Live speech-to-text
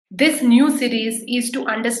This new series is to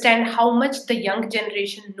understand how much the young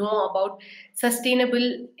generation know about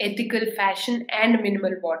sustainable, ethical fashion and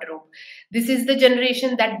minimal wardrobe. This is the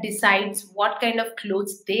generation that decides what kind of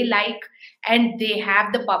clothes they like and they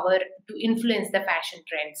have the power to influence the fashion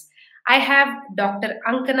trends. I have Dr.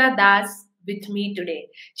 Ankana Das with me today.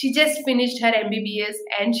 She just finished her MBBS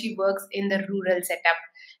and she works in the rural setup.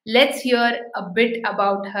 Let's hear a bit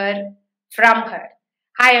about her from her.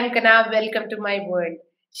 Hi Ankana, welcome to my world.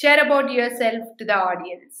 Share about yourself to the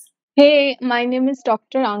audience. Hey, my name is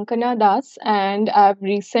Dr. Ankana Das, and I've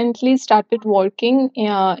recently started working in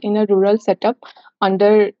a rural setup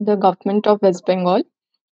under the government of West Bengal.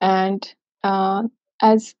 And uh,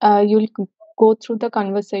 as you'll go through the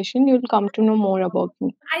conversation, you'll come to know more about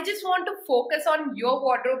me. I just want to focus on your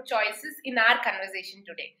wardrobe choices in our conversation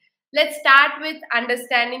today. Let's start with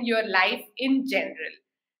understanding your life in general.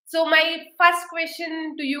 So, my first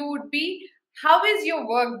question to you would be, how is your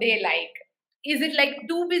work day like? Is it like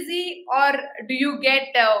too busy or do you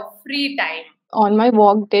get free time? On my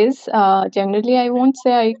work days, generally, I won't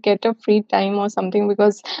say I get a free time or something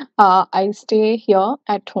because I stay here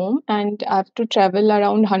at home and I have to travel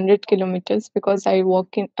around 100 kilometers because I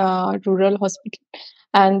work in a rural hospital.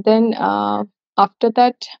 And then after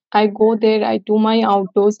that, I go there, I do my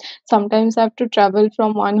outdoors. Sometimes I have to travel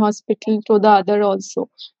from one hospital to the other also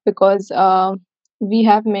because we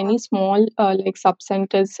have many small like sub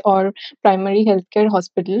centers or primary healthcare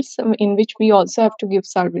hospitals in which we also have to give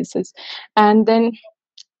services. And then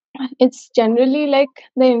it's generally like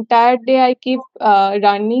the entire day I keep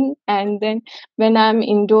running, and then when I'm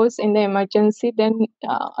indoors in the emergency, then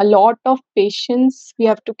a lot of patients we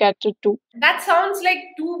have to cater to. That sounds like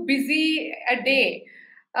too busy a day.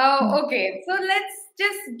 Okay, so let's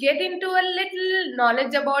just get into a little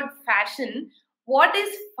knowledge about fashion. What is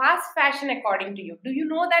fast fashion according to you? Do you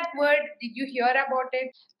know that word? Did you hear about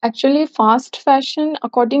it? Actually, fast fashion,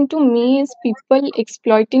 according to me, is people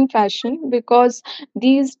exploiting fashion because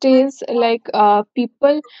these days, like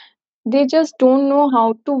people, they just don't know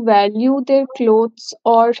how to value their clothes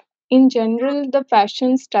or in general the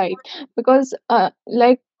fashion style, because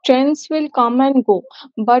like trends will come and go,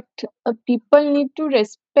 but people need to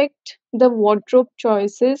respect the wardrobe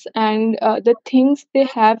choices and the things they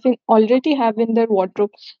already have in their wardrobe.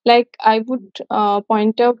 Like I would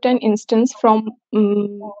point out an instance from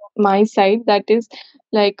my side, that is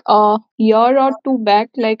like a year or two back,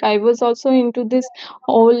 like I was also into this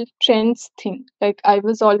whole trends thing. Like I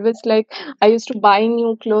was always like, I used to buy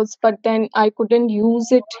new clothes, but then I couldn't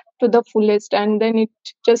use it to the fullest, and then it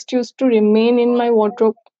just used to remain in my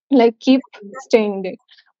wardrobe, like keep staying there.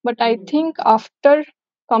 But I think after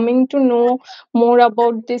coming to know more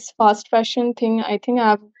about this fast fashion thing, I think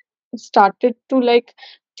I've started to like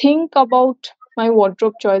think about my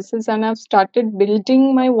wardrobe choices, and I've started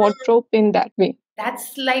building my wardrobe in that way.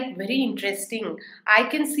 That's like very interesting. I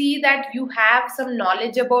can see that you have some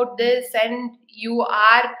knowledge about this and you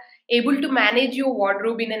are able to manage your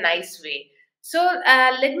wardrobe in a nice way. So,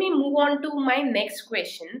 let me move on to my next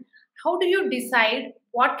question. How do you decide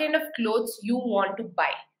what kind of clothes you want to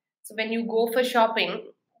buy? So, when you go for shopping,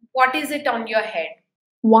 what is it on your head?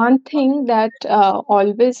 One thing that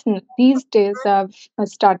these days I've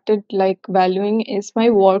started like valuing is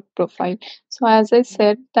my work profile. So as I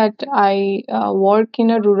said that I work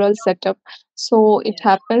in a rural setup, so it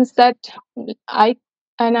happens that I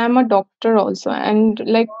and I'm a doctor also, and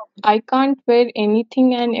like I can't wear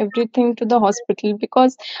anything and everything to the hospital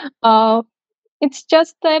because uh, it's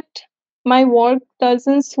just that my work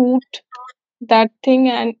doesn't suit that thing,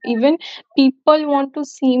 and even people want to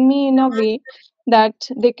see me in a way that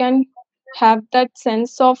they can have that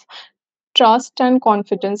sense of trust and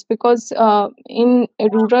confidence, because in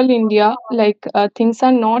rural India, like things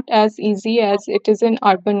are not as easy as it is in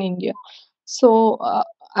urban India. So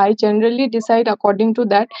I generally decide according to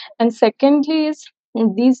that. And secondly is,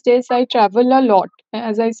 these days I travel a lot.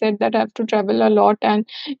 As I said that I have to travel a lot and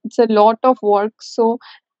it's a lot of work. So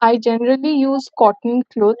I generally use cotton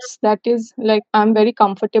clothes, that is like I'm very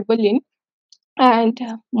comfortable in. And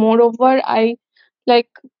moreover, I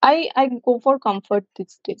go for comfort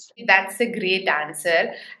these days. That's a great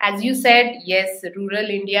answer. As you said, yes, rural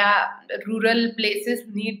India, rural places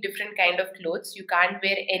need different kind of clothes. You can't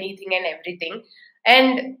wear anything and everything.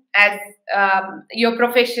 And as your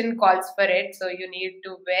profession calls for it, so you need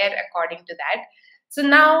to wear according to that. So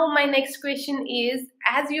now my next question is,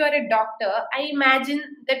 as you are a doctor, I imagine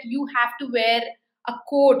that you have to wear a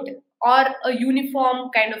coat or a uniform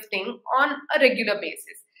kind of thing on a regular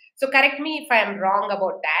basis. So correct me if I am wrong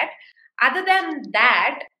about that. Other than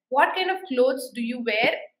that, what kind of clothes do you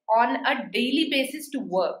wear on a daily basis to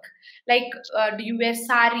work? Like, do you wear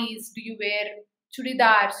saris? Do you wear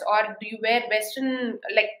chudidars? Or do you wear Western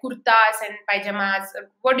like kurtas and pajamas?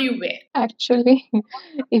 What do you wear? Actually,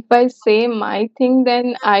 if I say my thing,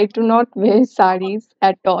 then I do not wear saris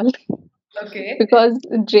at all. Okay. Because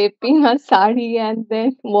draping a sari and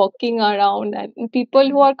then walking around, and people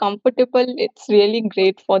who are comfortable, it's really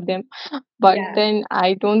great for them. But Yeah. then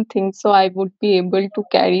I don't think so I would be able to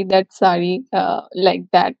carry that sari like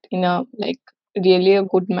that in a like really a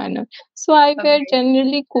good manner. So I wear Okay.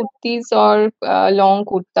 generally kurtis or long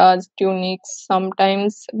kurtas, tunics.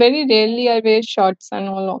 Sometimes, very rarely, I wear shirts and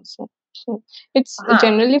all also. So it's Huh.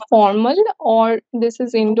 generally formal, or this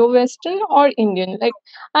is Indo-Western or Indian. Like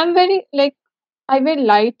I'm very like I wear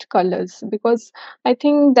light colors because I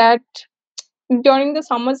think that during the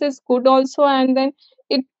summers is good also, and then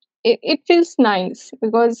it it feels nice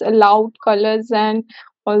because loud colors and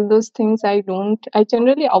all those things I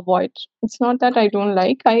generally avoid. It's not that I don't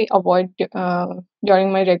like, I avoid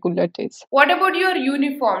during my regular days. What about your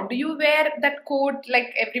uniform? Do you wear that coat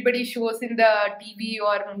like everybody shows in the TV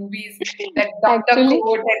or movies, that doctor Actually,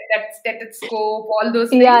 coat and that stethoscope, all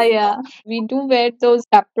those yeah, things? yeah. We do wear those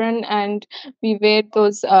apron and we wear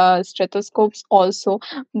those stethoscopes also.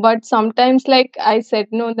 But sometimes, like I said,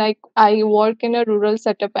 no, like I work in a rural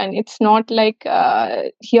setup and it's not like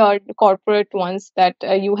here, the corporate ones that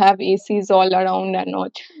you have ACs all around and all.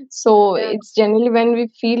 So Yeah. it's generally when we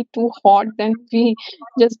feel too hot, then we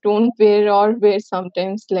just don't wear or wear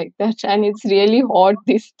sometimes like that. And it's really hot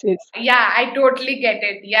these days. Yeah, I totally get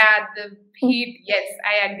it. Yeah, the heat. Yes,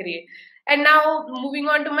 I agree. And now moving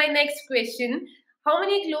on to my next question. How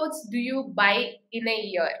many clothes do you buy in a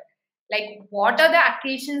year? Like, what are the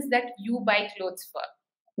occasions that you buy clothes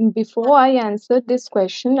for? Before I answer this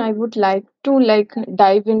question, I would like to like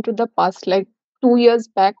dive into the past, like 2 years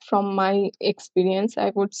back. From my experience,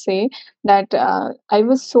 I would say that I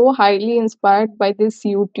was so highly inspired by this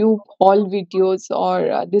YouTube haul videos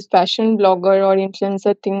or this fashion blogger or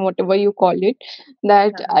influencer thing, whatever you call it,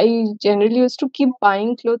 that I generally used to keep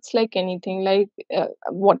buying clothes like anything, like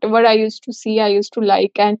whatever I used to see, I used to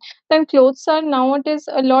like. And then clothes are nowadays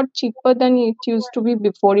a lot cheaper than it used to be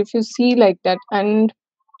before, if you see like that. And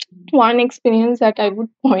one experience that I would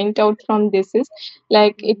point out from this is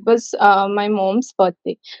like it was my mom's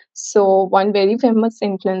birthday. So one very famous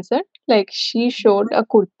influencer, like she showed a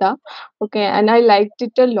kurta, okay, and I liked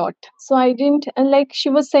it a lot. So I didn't, and like she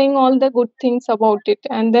was saying all the good things about it,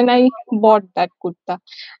 and then I bought that kurta.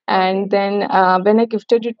 And Okay. then when I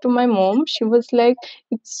gifted it to my mom, she was like,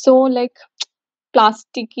 "It's so like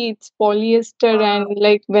plasticky, it's polyester, and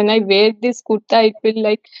like when I wear this kurta, it will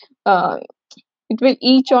like." It will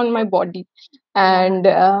each on my body.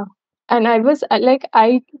 Yeah. And I was like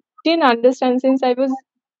I didn't understand since I was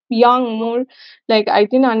young more, like I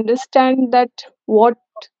didn't understand that what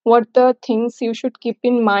the things you should keep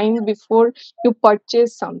in mind before you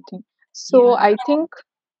purchase something. So Yeah. I think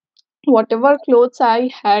whatever clothes I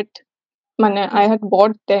had I had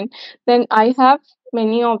bought then I have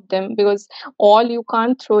many of them, because all you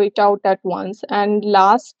can't throw it out at once. And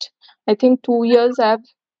last, I think 2 years, I've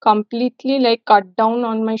completely like cut down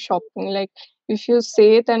on my shopping. Like if you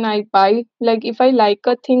say, then I buy. Like if I like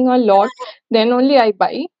a thing a lot, then only I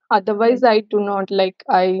buy. Otherwise, I do not like.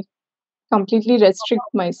 I completely restrict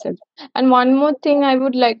myself. And one more thing I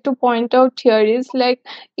would like to point out here is like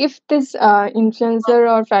if this influencer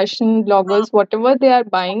or fashion bloggers, whatever they are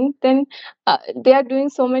buying, then they are doing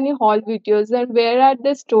so many haul videos, and where are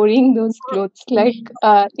they storing those clothes? Like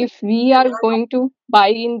if we are going to buy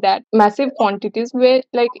in that massive quantities, where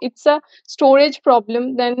like it's a storage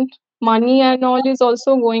problem, then money and all is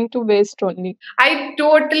also going to waste only. I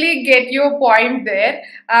totally get your point there.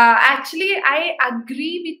 Actually, I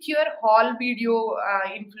agree with your whole video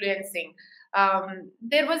influencing.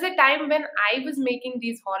 There was a time when I was making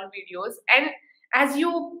these haul videos, and as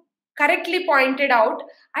you correctly pointed out,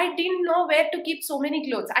 I didn't know where to keep so many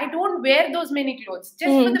clothes. I don't wear those many clothes.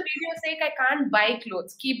 Just for Mm, the video sake, I can't buy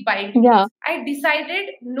clothes, keep buying yeah, clothes. I decided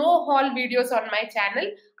no haul videos on my channel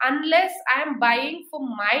unless I am buying for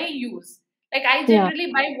my use. Like I yeah,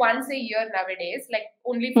 generally buy once a year nowadays, like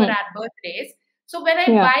only for mm, our birthdays. So when I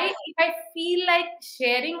yeah, buy, if I feel like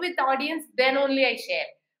sharing with audience, then only I share.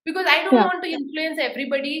 Because I don't yeah, want to influence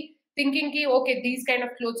everybody thinking ki, okay, these kind of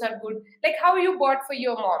clothes are good. Like how you bought for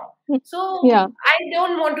your mom. mm, So yeah. I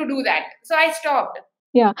don't want to do that. So I stopped.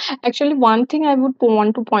 Yeah, actually, one thing I would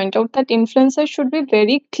want to point out that influencers should be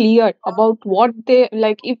very clear about what they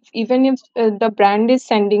like. If even if the brand is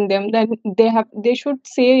sending them, then they should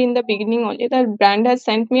say in the beginning only that brand has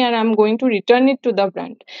sent me and I'm going to return it to the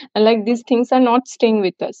brand. And like these things are not staying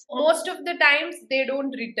with us. Most of the times they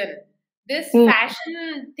don't return. This Mm,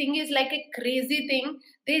 fashion thing is like a crazy thing.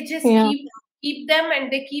 They just yeah. keep them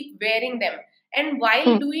and they keep wearing them. And while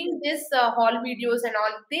Mm, doing this haul videos and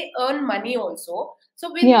all, they earn money also.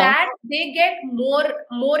 So with yeah. that, they get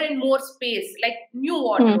more and more space, like new Mm,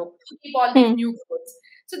 wardrobe to keep all these mm, new clothes.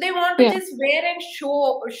 So they want to yeah. just wear and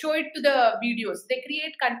show it to the videos. They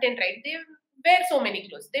create content, right? They wear so many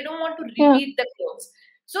clothes. They don't want to Yeah. repeat the clothes,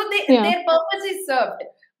 so Yeah. their purpose is served.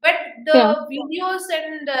 But the Yeah. videos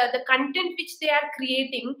and the content which they are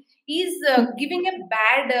creating is Mm, giving a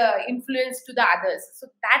bad influence to the others, so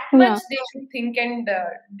that much yeah. they should think and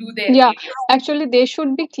do their Yeah. videos. Actually, they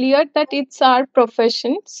should be clear that it's our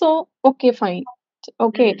profession. So okay, fine.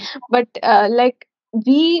 Okay, Mm. but like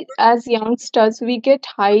we as youngsters, we get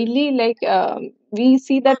highly like we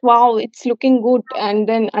see that wow, it's looking good, and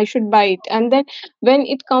then I should buy it. And then when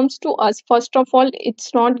it comes to us, first of all,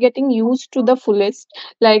 it's not getting used to the fullest.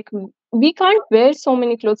 Like we can't wear so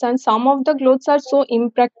many clothes, and some of the clothes are so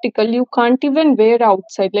impractical. You can't even wear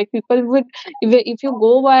outside. Like people would, if you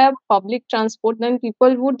go via public transport, then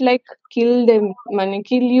people would like kill them, man,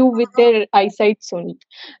 kill you with their eyesight only.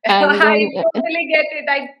 And I then totally get it.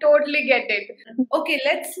 I totally get it. Okay,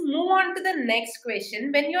 let's move on to the next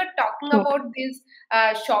question. When you're talking yeah. about this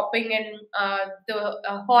shopping and the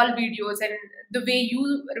haul videos and the way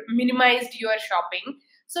you minimized your shopping,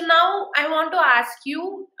 so now I want to ask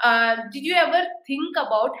you: did you ever think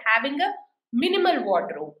about having a minimal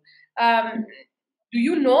wardrobe? Um, do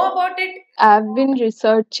you know about it? I've been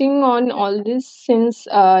researching on all this since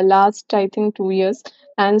last, I think, 2 years.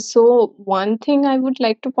 And so, one thing I would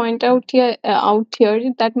like to point out here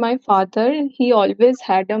is that my father, he always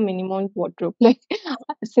had a minimum wardrobe. Like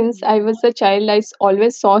since I was a child,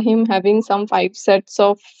 always saw him having some 5 sets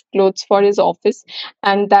of clothes for his office,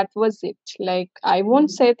 and that was it. Like I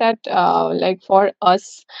won't say that, like for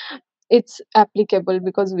us it's applicable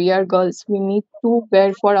because we are girls, we need to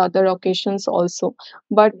wear for other occasions also.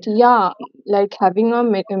 But yeah, like having a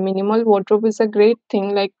minimal wardrobe is a great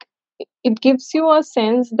thing. Like it gives you a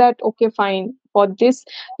sense that okay, fine, for this,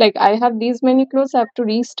 like I have these many clothes, I have to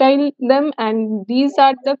restyle them, and these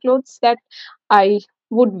are the clothes that I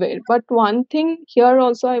would wear. But one thing here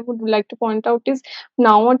also I would like to point out is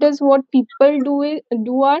nowadays what people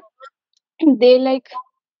do are they like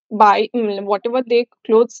buy whatever they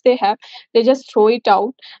clothes they have, they just throw it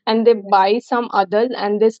out and they buy some others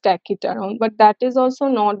and they stack it around. But that is also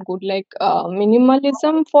not good. Like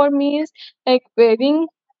minimalism for me is like wearing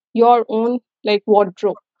your own like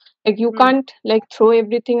wardrobe. Like you Hmm. can't like throw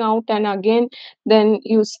everything out and again then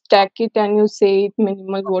you stack it and you say it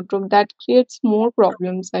minimal wardrobe. That creates more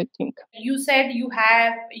problems, I think. You said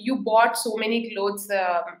you bought so many clothes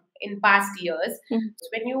in past years. Mm, So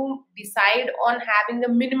when you decide on having a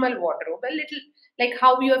minimal wardrobe, a little like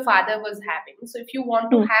how your father was having, so if you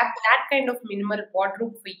want to mm, have that kind of minimal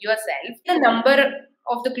wardrobe for yourself, the number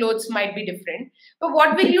of the clothes might be different, but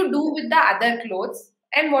what will mm. you do with the other clothes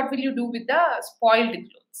and what will you do with the spoiled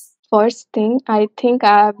clothes? First thing, I think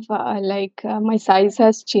I've my size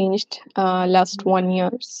has changed last 1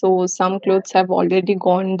 year. So some clothes have already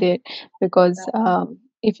gone there because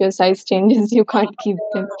if your size changes, you can't keep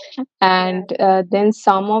them. And then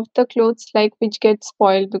some of the clothes like which get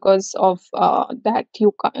spoiled because of that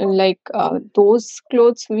you like those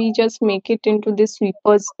clothes we just make it into this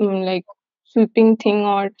sweepers like sweeping thing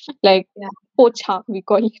or like Yeah. pocha we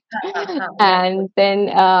call it. And then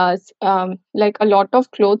like a lot of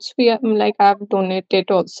clothes like I've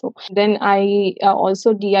donated also. Then I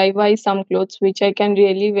also DIY some clothes which I can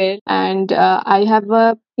really wear. And I have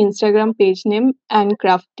a Instagram page name and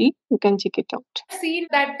crafty, you can check it out. Seen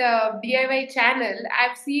that DIY channel.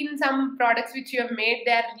 I've seen some products which you have made.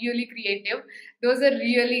 They are really creative. Those are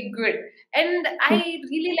really good. And Mm, I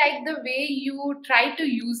really like the way you try to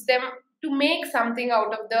use them to make something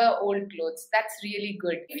out of the old clothes. That's really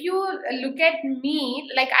good. If you look at me,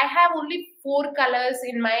 like I have only four colors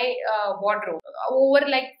in my wardrobe. Over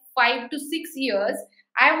like 5 to 6 years,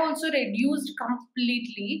 I've also reduced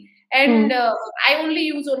completely. And mm, I only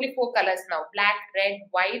use only four colors now: black, red,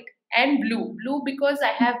 white, and blue because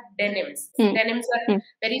I have denims. mm, Denims are mm.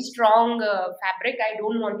 very strong fabric. I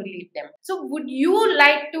don't want to leave them. So would you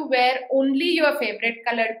like to wear only your favorite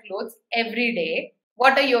colored clothes every day?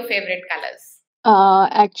 What are your favorite colors?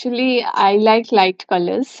 Actually, I like light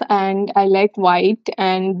colors and I like white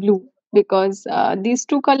and blue. because these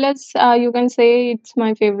two colors, you can say it's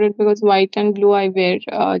my favorite, because white and blue I wear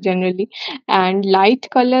generally, and light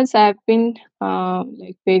colors I've been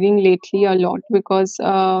like wearing lately a lot, because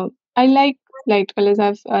I like light colors.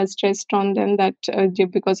 I've stressed on them that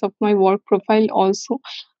because of my work profile also,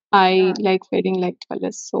 I like wearing light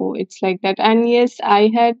colors. So it's like that. And yes,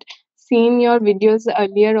 I had seen your videos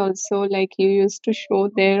earlier also, like you used to show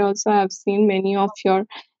there also. I've seen many of your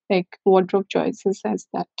like wardrobe choices as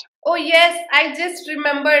that. Oh, yes, I just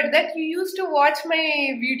remembered that you used to watch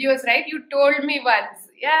my videos, right? You told me once.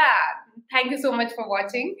 Yeah, thank you so much for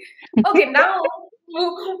watching. Okay, now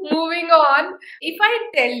moving on. If I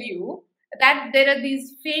tell you that there are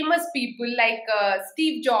these famous people like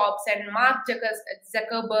Steve Jobs and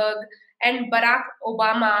Zuckerberg and Barack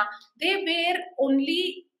Obama, they wear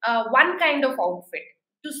only one kind of outfit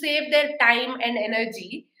to save their time and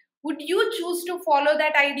energy. Would you choose to follow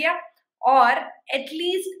that idea? Or at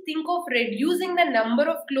least think of reducing the number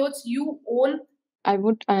of clothes you own. I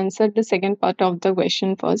would answer the second part of the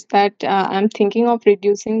question first, that I'm thinking of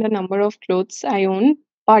reducing the number of clothes I own.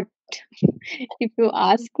 But if you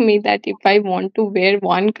ask me that if I want to wear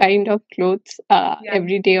one kind of clothes Yeah.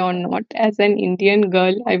 every day or not, as an Indian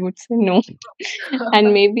girl, I would say no.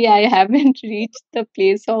 And maybe I haven't reached the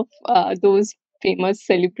place of those famous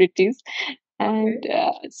celebrities, and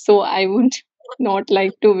Okay. so I would not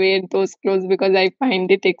like to wear those clothes because I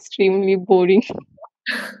find it extremely boring.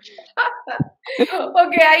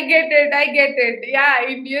 Okay, I get it. I get it. Yeah,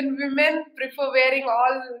 Indian women prefer wearing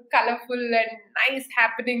all colorful and nice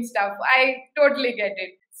happening stuff. I totally get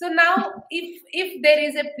it. So now, if there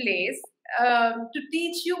is a place to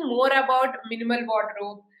teach you more about minimal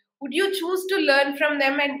wardrobe, would you choose to learn from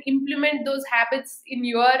them and implement those habits in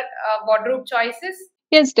your wardrobe choices?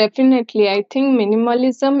 Yes, definitely. I think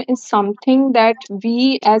minimalism is something that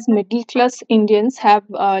we as middle class Indians have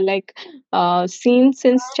seen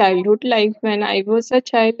since childhood. Like when I was a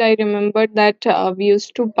child, I remember that we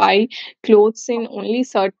used to buy clothes in only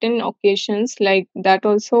certain occasions, like that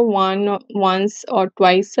also once or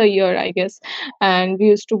twice a year, I guess. And we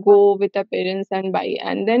used to go with our parents and buy.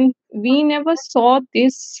 And then we never saw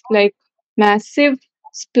this like massive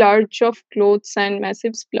splurge of clothes and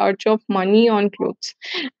massive splurge of money on clothes.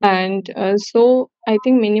 And so I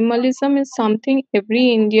think minimalism is something every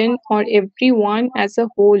Indian or everyone as a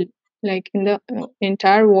whole, like in the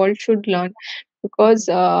entire world, should learn, because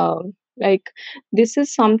like this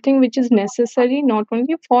is something which is necessary not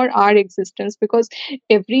only for our existence, because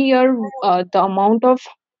every year the amount of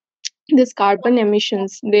this carbon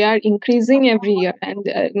emissions, they are increasing every year, and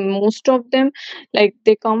most of them, like,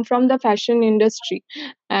 they come from the fashion industry.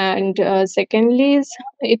 And secondly is,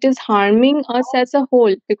 it is harming us as a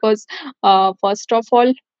whole, because first of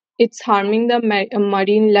all, it's harming the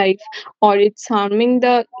marine life, or it's harming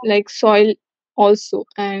the like soil also.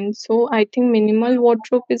 And so I think minimal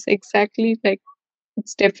wardrobe is exactly like,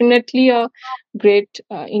 it's definitely a great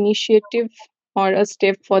initiative or a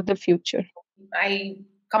step for the future. I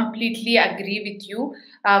completely agree with you.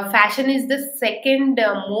 Fashion is the second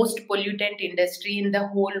most pollutant industry in the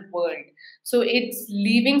whole world. So it's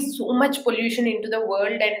leaving so much pollution into the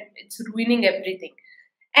world and it's ruining everything.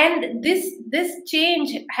 And this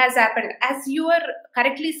change has happened, as you were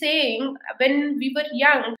correctly saying. When we were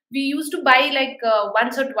young, we used to buy like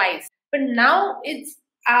once or twice, but now it's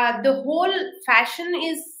the whole fashion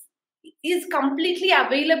is completely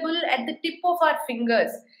available at the tip of our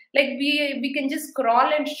fingers. Like we can just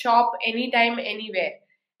scroll and shop anytime, anywhere,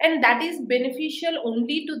 and that is beneficial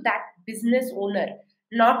only to that business owner,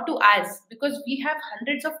 not to us, because we have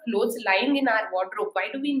hundreds of clothes lying in our wardrobe. Why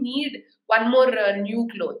do we need one more new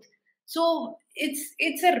cloth? So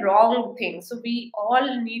it's a wrong thing. So we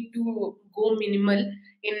all need to go minimal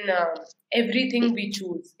in everything we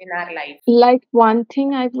choose in our life. Like, one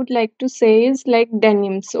thing I would like to say is like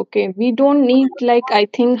denims. Okay, we don't need, like, I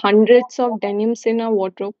think, hundreds of denims in a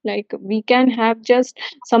wardrobe. Like, we can have just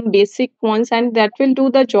some basic ones, and that will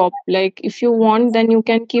do the job. Like, if you want, then you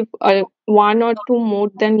can keep one or two more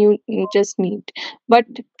than you just need. But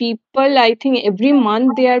people, I think, every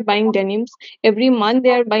month they are buying denims. Every month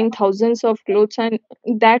they are buying thousands of clothes, and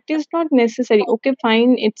that is not necessary. Okay,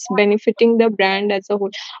 fine, it's benefiting the brand as a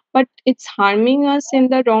whole, but it's harming us in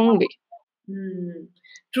the wrong way. Hmm.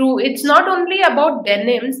 True. It's not only about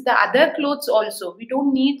denims, the other clothes also. We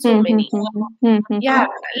don't need so Hmm, hmm, many. hmm, hmm, hmm, hmm. Yeah,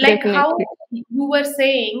 like how Definitely. you were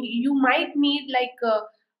saying, you might need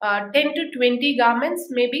like 10 to 20 garments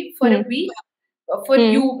maybe for a Hmm, week. For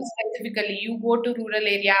hmm, you specifically, you go to rural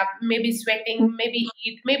area, maybe hmm. sweating, maybe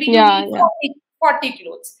eat, maybe you Yeah, need yeah. for weeks. 40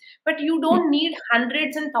 clothes, but you mm. don't need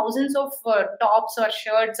hundreds and thousands of tops or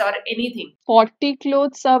shirts or anything. 40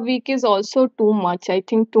 clothes a week is also too much. I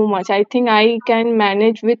think too much. I think I can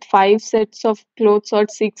manage with 5 sets of clothes or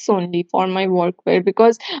six only for my workwear,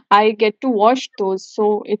 because I get to wash those.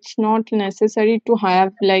 So it's not necessary to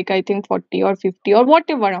have like, I think, 40 or 50 or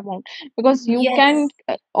whatever amount, because you can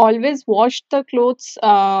Yes. always wash the clothes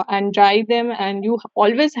and dry them, and you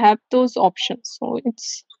always have those options. So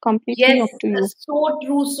it's completely Yes, up to you. so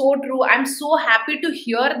true, so true. I'm so happy to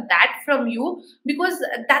hear that from you, because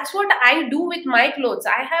that's what I do with my clothes.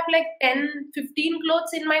 I have like 10, 15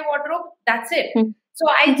 clothes in my wardrobe. That's it. Mm, So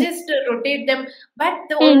I mm, just rotate them. But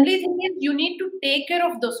the mm, only thing is, you need to take care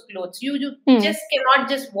of those clothes. You mm, just cannot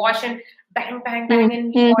just wash and bang, bang, mm, bang,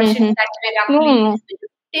 and mm, wash mm, it mm. that way No, no, roughly. no. You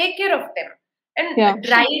take care of them Yeah. and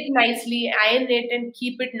dry it nicely, iron it, and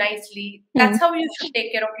keep it nicely. Mm. That's how you should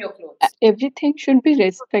take care of your clothes. Everything should be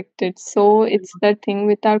respected. So it's the thing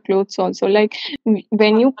with our clothes also. Like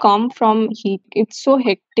when you come from heat, it's so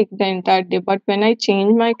hectic the entire day. But when I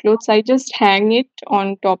change my clothes, I just hang it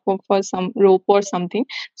on top of some rope or something,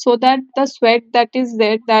 so that the sweat that is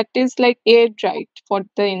there, that is like air dried for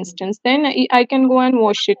the instance. Then I can go and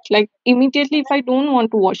wash it like immediately. If I don't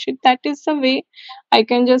want to wash it, that is the way I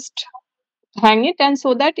can just hang it, and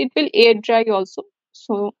so that it will air dry also.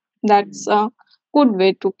 So that's a good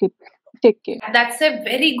way to take care. That's a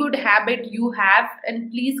very good habit you have,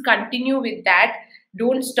 and please continue with that.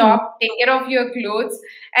 Don't Hmm. stop. Take care of your clothes.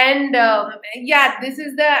 And yeah, this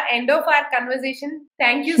is the end of our conversation.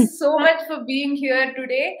 Thank you so much for being here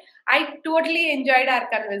today. I totally enjoyed our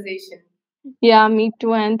conversation. Yeah, me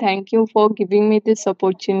too, and thank you for giving me this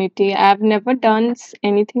opportunity. I've never done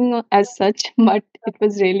anything as such, but it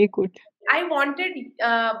was really good. I wanted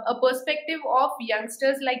a perspective of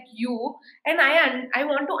youngsters like you, and I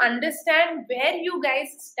want to understand where you guys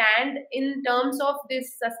stand in terms of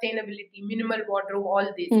this sustainability, minimal wardrobe,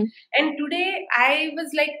 all this. Hmm. And today I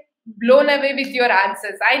was like blown away with your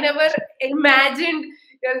answers. I never imagined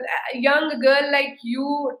a young girl like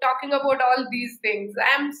you talking about all these things.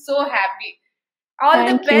 I'm so happy. All the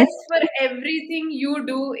Thank you. best for everything you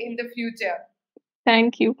do in the future.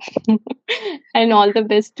 Thank you. And all the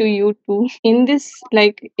best to you too. In this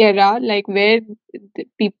like era, like where the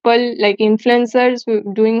people like influencers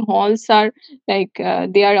doing hauls are like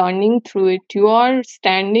they are earning through it. You are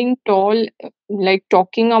standing tall, like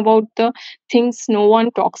talking about the things no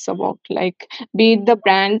one talks about. Like be it the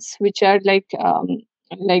brands which are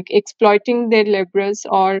like exploiting their laborers,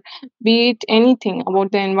 or be it anything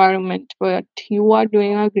about the environment, but you are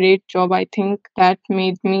doing a great job. I think that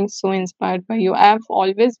made me so inspired by you. I've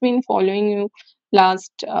always been following you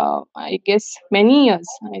last I guess many years.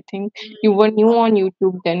 I think you were new on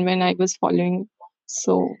YouTube then when I was following you.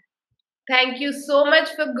 So Thank you so much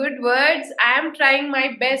for good words. I am trying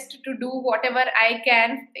my best to do whatever I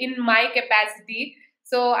can in my capacity.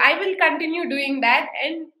 So I will continue doing that.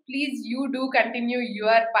 And please, you do continue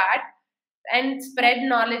your part and spread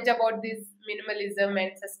knowledge about this minimalism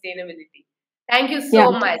and sustainability. Thank you yeah,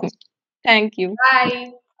 so much. thank you.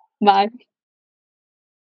 Bye. Bye.